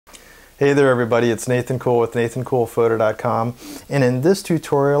Hey there everybody, it's Nathan Cool with nathancoolphoto.com, and in this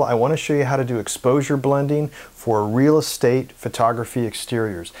tutorial I want to show you how to do exposure blending for real estate photography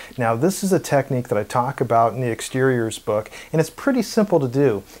exteriors. Now this is a technique that I talk about in the exteriors book, and it's pretty simple to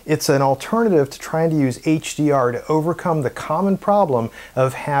do. It's an alternative to trying to use HDR to overcome the common problem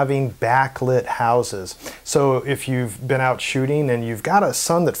of having backlit houses. So if you've been out shooting and you've got a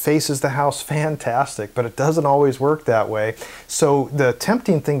sun that faces the house, fantastic, but it doesn't always work that way. So the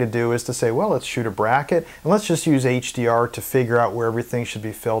tempting thing to do is to say, well, let's shoot a bracket and let's just use HDR to figure out where everything should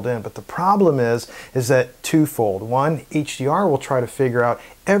be filled in. But the problem is that twofold. One, HDR will try to figure out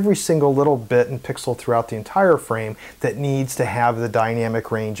every single little bit and pixel throughout the entire frame that needs to have the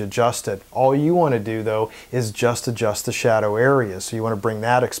dynamic range adjusted. All you want to do though is just adjust the shadow areas. So you want to bring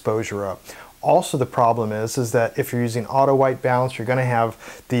that exposure up. Also, the problem is that if you're using auto white balance, you're going to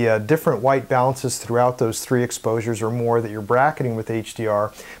have the different white balances throughout those three exposures or more that you're bracketing with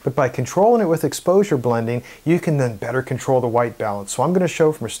HDR. But by controlling it with exposure blending, you can then better control the white balance. So I'm going to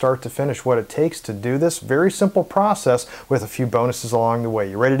show from start to finish what it takes to do this very simple process with a few bonuses along the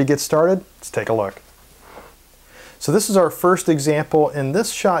way. You ready to get started? Let's take a look. So this is our first example, and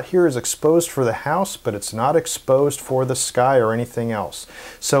this shot here is exposed for the house, but it's not exposed for the sky or anything else.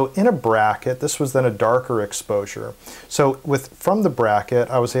 So in a bracket, this was then a darker exposure. So from the bracket,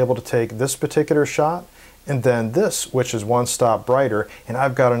 I was able to take this particular shot, and then this, which is one stop brighter, and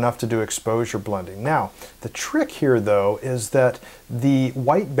I've got enough to do exposure blending. Now, the trick here though is that the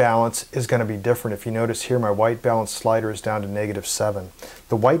white balance is going to be different. If you notice here, my white balance slider is down to -7.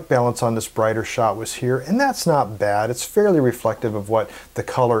 The white balance on this brighter shot was here, and that's not bad. It's fairly reflective of what the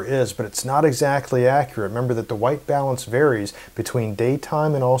color is, but it's not exactly accurate. Remember that the white balance varies between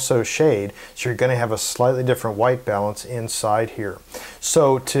daytime and also shade, so you're going to have a slightly different white balance inside here.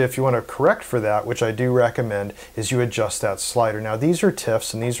 So if you want to correct for that, which I do recommend, is you adjust that slider. Now these are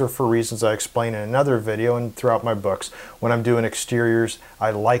TIFFs, and these are for reasons I explain in another video and throughout my books. When I'm doing exteriors,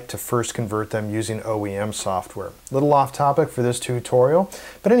 I like to first convert them using OEM software. A little off topic for this tutorial,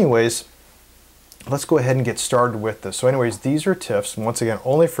 but anyways, let's go ahead and get started with this. So anyways, these are TIFFs, and once again,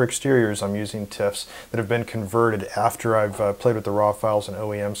 only for exteriors I'm using TIFFs that have been converted after I've played with the raw files and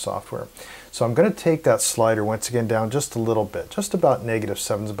OEM software. So I'm going to take that slider once again down just a little bit, just about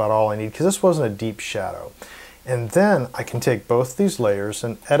 -7 is about all I need, because this wasn't a deep shadow. And then I can take both these layers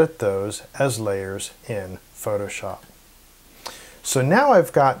and edit those as layers in Photoshop. So now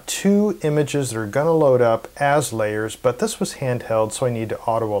I've got two images that are going to load up as layers, but this was handheld, so I need to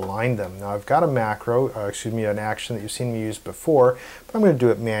auto align them. Now I've got a macro, an action that you've seen me use before, but I'm going to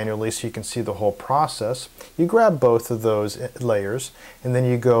do it manually so you can see the whole process. You grab both of those layers, and then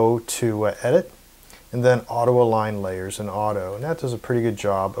you go to Edit, and then Auto Align Layers in Auto, and that does a pretty good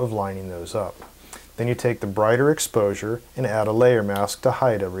job of lining those up. Then you take the brighter exposure and add a layer mask to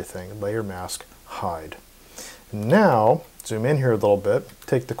hide everything. Layer mask, hide. Now, zoom in here a little bit,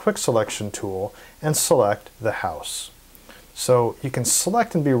 take the quick selection tool and select the house. So you can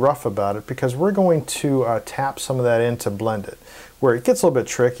select and be rough about it because we're going to tap some of that in to blend it. Where it gets a little bit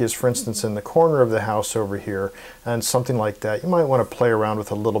tricky is, for instance, in the corner of the house over here and something like that. You might want to play around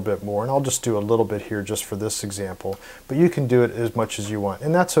with a little bit more, and I'll just do a little bit here just for this example, but you can do it as much as you want.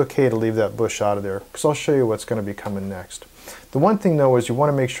 And that's okay to leave that bush out of there because I'll show you what's going to be coming next. The one thing though is you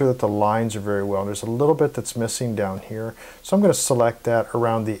want to make sure that the lines are very well. There's a little bit that's missing down here, so I'm going to select that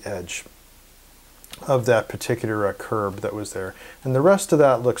around the edge of that particular curb that was there, and the rest of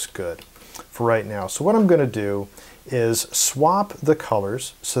that looks good for right now. So what I'm going to do is swap the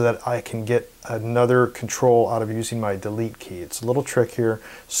colors so that I can get another control out of using my delete key. It's a little trick here.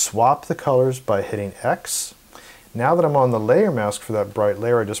 Swap the colors by hitting X. Now that I'm on the layer mask for that bright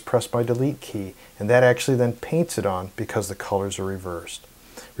layer, I just press my delete key, and that actually then paints it on because the colors are reversed.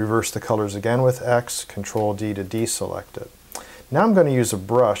 Reverse the colors again with X, Control D to deselect it. Now I'm going to use a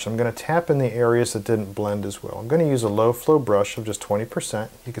brush. I'm going to tap in the areas that didn't blend as well. I'm going to use a low flow brush of just 20%.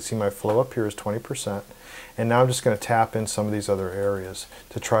 You can see my flow up here is 20%. And now I'm just going to tap in some of these other areas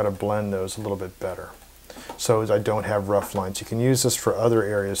to try to blend those a little bit better, so I don't have rough lines. You can use this for other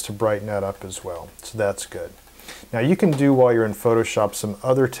areas to brighten that up as well. So that's good. Now you can do, while you're in Photoshop, some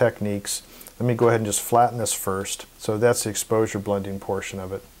other techniques. Let me go ahead and just flatten this first. So that's the exposure blending portion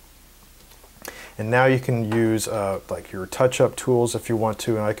of it. And now you can use like your touch-up tools if you want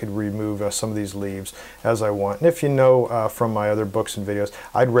to, and I could remove some of these leaves as I want. And if you know from my other books and videos,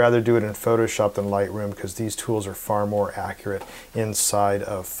 I'd rather do it in Photoshop than Lightroom because these tools are far more accurate inside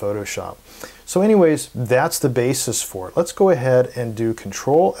of Photoshop. So anyways, that's the basis for it. Let's go ahead and do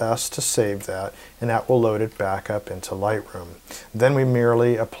Control S to save that, and that will load it back up into Lightroom. Then we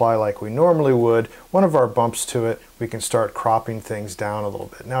merely apply, like we normally would, one of our bumps to it. We can start cropping things down a little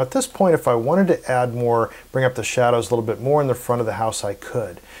bit. Now at this point, if I wanted to add more, bring up the shadows a little bit more in the front of the house, I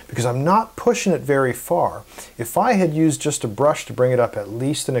could, because I'm not pushing it very far. If I had used just a brush to bring it up at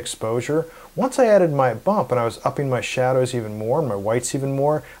least an exposure, once I added my bump and I was upping my shadows even more and my whites even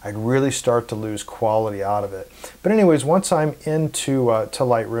more, I'd really start to lose quality out of it. But anyways, once I'm into to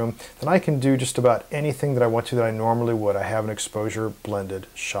Lightroom, then I can do just about anything that I want to that I normally would. I have an exposure blended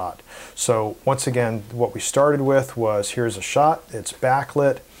shot. So once again, what we started with was, here's a shot, it's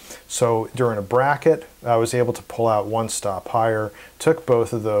backlit. So during a bracket, I was able to pull out one stop higher, took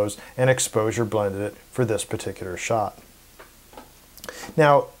both of those, and exposure blended it for this particular shot.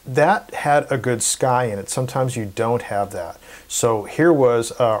 Now that had a good sky in it. Sometimes you don't have that. So here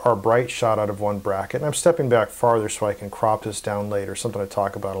was our bright shot out of one bracket, and I'm stepping back farther so I can crop this down later, something I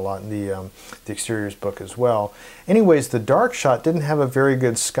talk about a lot in the exteriors book as well. Anyways, the dark shot didn't have a very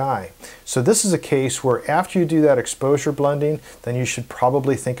good sky. So this is a case where after you do that exposure blending, then you should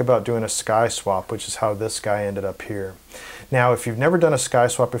probably think about doing a sky swap, which is how this guy ended up here. Now, if you've never done a sky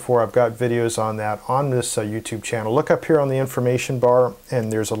swap before, I've got videos on that on this YouTube channel. Look up here on the information bar,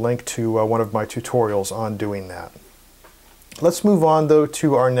 and there's a link to one of my tutorials on doing that. Let's move on though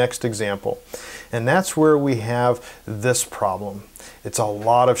to our next example, and that's where we have this problem. It's a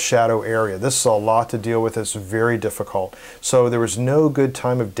lot of shadow area. This is a lot to deal with. It's very difficult. So there was no good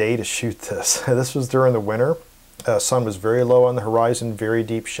time of day to shoot this. This was during the winter. Sun was very low on the horizon, very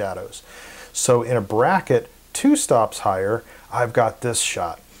deep shadows. So in a bracket 2 stops higher, I've got this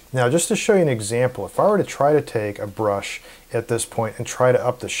shot. Now just to show you an example, if I were to try to take a brush at this point and try to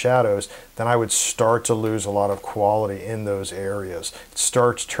up the shadows, then I would start to lose a lot of quality in those areas. It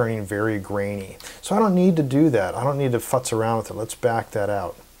starts turning very grainy. So I don't need to do that. I don't need to futz around with it. Let's back that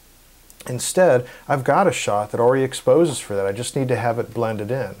out. Instead, I've got a shot that already exposes for that. I just need to have it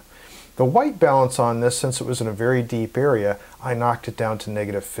blended in. The white balance on this, since it was in a very deep area, I knocked it down to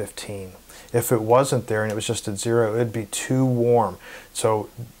 -15. If it wasn't there and it was just at 0, it'd be too warm. So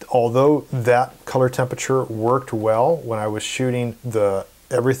although that color temperature worked well when I was shooting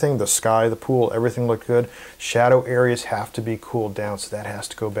everything, the sky, the pool, everything looked good, shadow areas have to be cooled down, so that has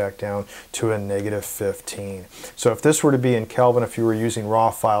to go back down to a -15. So if this were to be in Kelvin, if you were using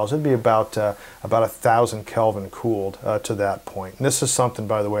raw files, it'd be about 1,000 Kelvin cooled to that point. And this is something,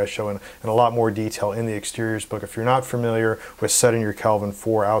 by the way, I show in a lot more detail in the exteriors book. If you're not familiar with setting your Kelvin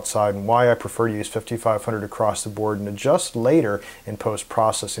for outside and why I prefer to use 5500 across the board and adjust later in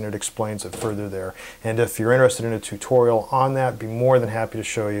post-processing, it explains it further there. And if you're interested in a tutorial on that, be more than happy to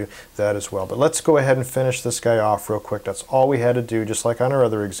show you that as well. But let's go ahead and finish this guy off real quick. That's all we had to do, just like on our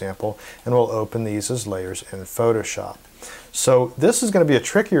other example, and we'll open these as layers in Photoshop. So this is going to be a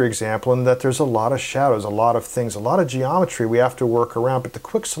trickier example in that there's a lot of shadows, a lot of things, a lot of geometry we have to work around, but the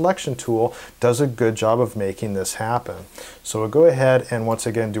quick selection tool does a good job of making this happen. So we'll go ahead and once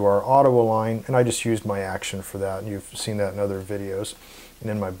again do our auto align, and I just used my action for that. You've seen that in other videos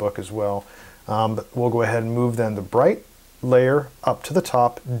and in my book as well. But we'll go ahead and move then the bright layer up to the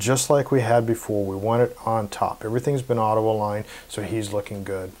top, just like we had before. We want it on top. Everything's been auto aligned, so he's looking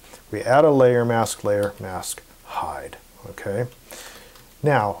good. We add a layer mask, hide. Okay.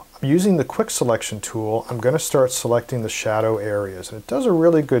 Now, using the quick selection tool, I'm going to start selecting the shadow areas, and it does a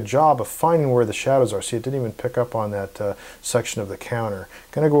really good job of finding where the shadows are. See, it didn't even pick up on that section of the counter.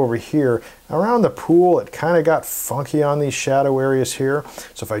 Going to go over here. Around the pool, it kind of got funky on these shadow areas here.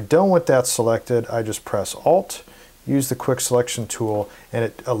 So if I don't want that selected, I just press Alt, use the quick selection tool, and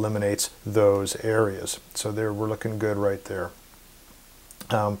it eliminates those areas. So there, we're looking good right there.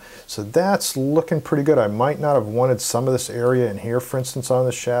 So that's looking pretty good. I might not have wanted some of this area in here, for instance, on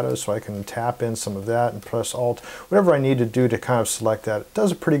the shadows, so I can tap in some of that and press Alt. Whatever I need to do to kind of select that. It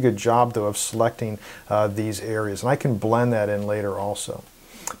does a pretty good job, though, of selecting these areas, and I can blend that in later also.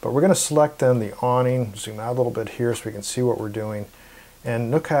 But we're going to select then the awning, zoom out a little bit here so we can see what we're doing.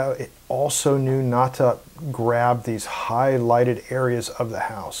 And look how it also knew not to grab these highlighted areas of the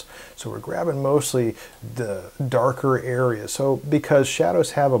house. So we're grabbing mostly the darker areas. So because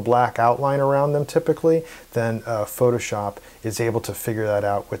shadows have a black outline around them typically, then Photoshop is able to figure that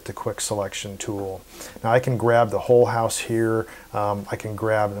out with the quick selection tool. Now I can grab the whole house here. I can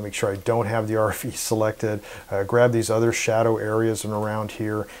grab and make sure I don't have the RV selected. Grab these other shadow areas and around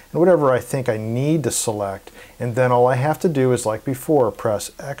here, and whatever I think I need to select. And then all I have to do is, like before,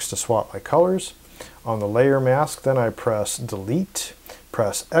 press X to swap my colors. On the layer mask, then I press Delete,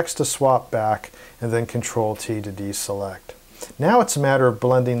 press X to swap back, and then Control T to deselect. Now it's a matter of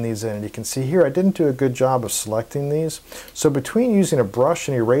blending these in. And you can see here I didn't do a good job of selecting these. So between using a brush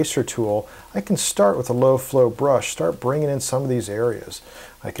and eraser tool, I can start with a low flow brush, start bringing in some of these areas.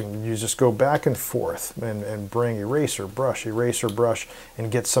 I can just go back and forth and bring eraser, brush,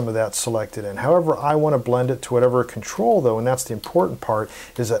 and get some of that selected in. However, I want to blend it to whatever control though, and that's the important part,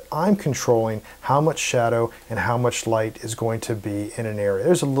 is that I'm controlling how much shadow and how much light is going to be in an area.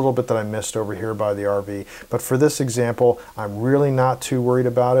 There's a little bit that I missed over here by the RV, but for this example, I'm really not too worried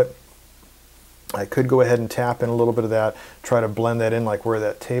about it. I could go ahead and tap in a little bit of that, try to blend that in like where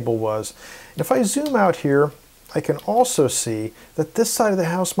that table was. And if I zoom out here, I can also see that this side of the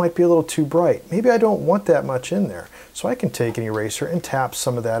house might be a little too bright. Maybe I don't want that much in there. So I can take an eraser and tap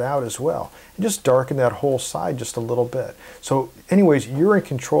some of that out as well. And just darken that whole side just a little bit. So anyways, you're in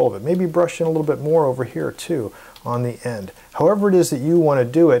control of it. Maybe brush in a little bit more over here too on the end. However it is that you want to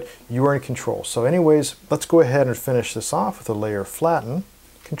do it, you are in control. So anyways, let's go ahead and finish this off with a layer flatten.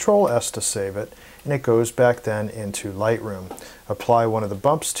 Control S to save it. And it goes back then into Lightroom. Apply one of the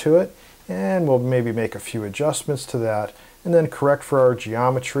bumps to it. And we'll maybe make a few adjustments to that and then correct for our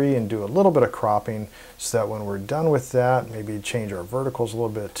geometry and do a little bit of cropping so that when we're done with that, maybe change our verticals a little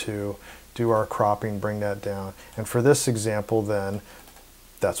bit too, do our cropping, bring that down. And for this example then,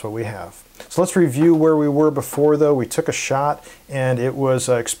 that's what we have. So let's review where we were before though. We took a shot and it was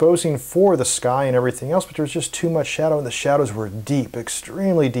exposing for the sky and everything else, but there was just too much shadow and the shadows were deep,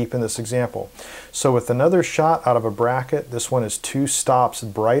 extremely deep in this example. So with another shot out of a bracket, this one is 2 stops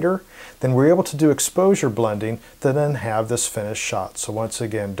brighter, then we're able to do exposure blending to then have this finished shot. So once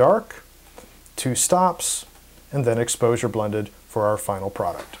again, dark, 2 stops, and then exposure blended for our final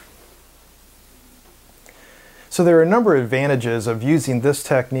product. So there are a number of advantages of using this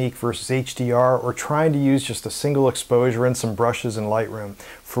technique versus HDR or trying to use just a single exposure and some brushes in Lightroom.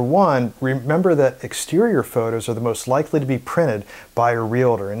 For one, remember that exterior photos are the most likely to be printed by a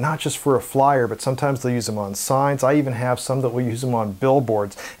realtor, and not just for a flyer, but sometimes they'll use them on signs. I even have some that will use them on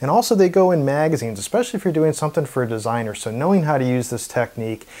billboards. And also they go in magazines, especially if you're doing something for a designer. So knowing how to use this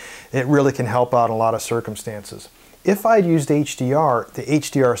technique, it really can help out in a lot of circumstances. If I'd used HDR, the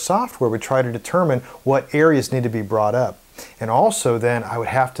HDR software would try to determine what areas need to be brought up. And also then I would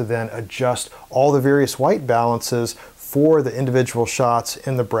have to then adjust all the various white balances for the individual shots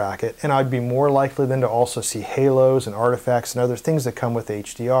in the bracket, and I'd be more likely then to also see halos and artifacts and other things that come with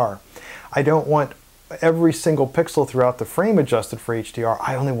HDR. I don't want every single pixel throughout the frame adjusted for HDR.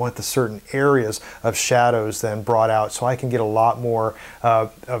 I only want the certain areas of shadows then brought out, so I can get a lot more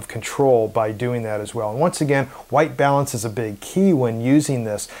of control by doing that as well. And once again, white balance is a big key when using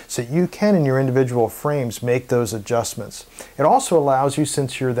this, so you can in your individual frames make those adjustments. It also allows you,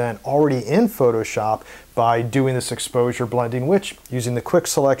 since you're then already in Photoshop, by doing this exposure blending, which using the quick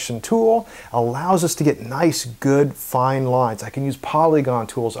selection tool allows us to get nice, good, fine lines. I can use polygon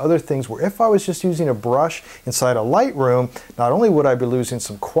tools, other things where if I was just using a brush inside a Lightroom, not only would I be losing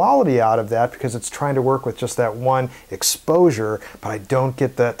some quality out of that because it's trying to work with just that one exposure, but I don't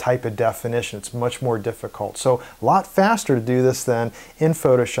get that type of definition. It's much more difficult. So a lot faster to do this than in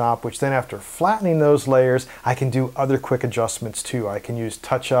Photoshop, which then after flattening those layers, I can do other quick adjustments too. I can use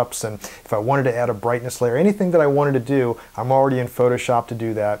touch-ups, and if I wanted to add a brightness layer, anything that I wanted to do, I'm already in Photoshop to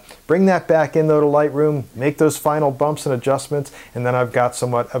do that. Bring that back in though to Lightroom, make those final bumps and adjustments, and then I've got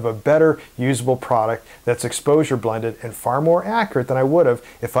somewhat of a better usable product that's exposure blended and far more accurate than I would have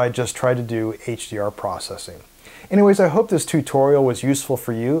if I just tried to do HDR processing. Anyways, I hope this tutorial was useful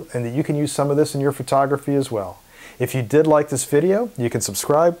for you and that you can use some of this in your photography as well. If you did like this video, you can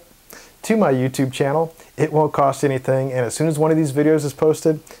subscribe to my YouTube channel. It won't cost anything, and as soon as one of these videos is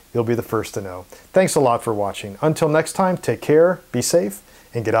posted, you'll be the first to know. Thanks a lot for watching. Until next time, take care, be safe,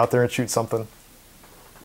 and get out there and shoot something.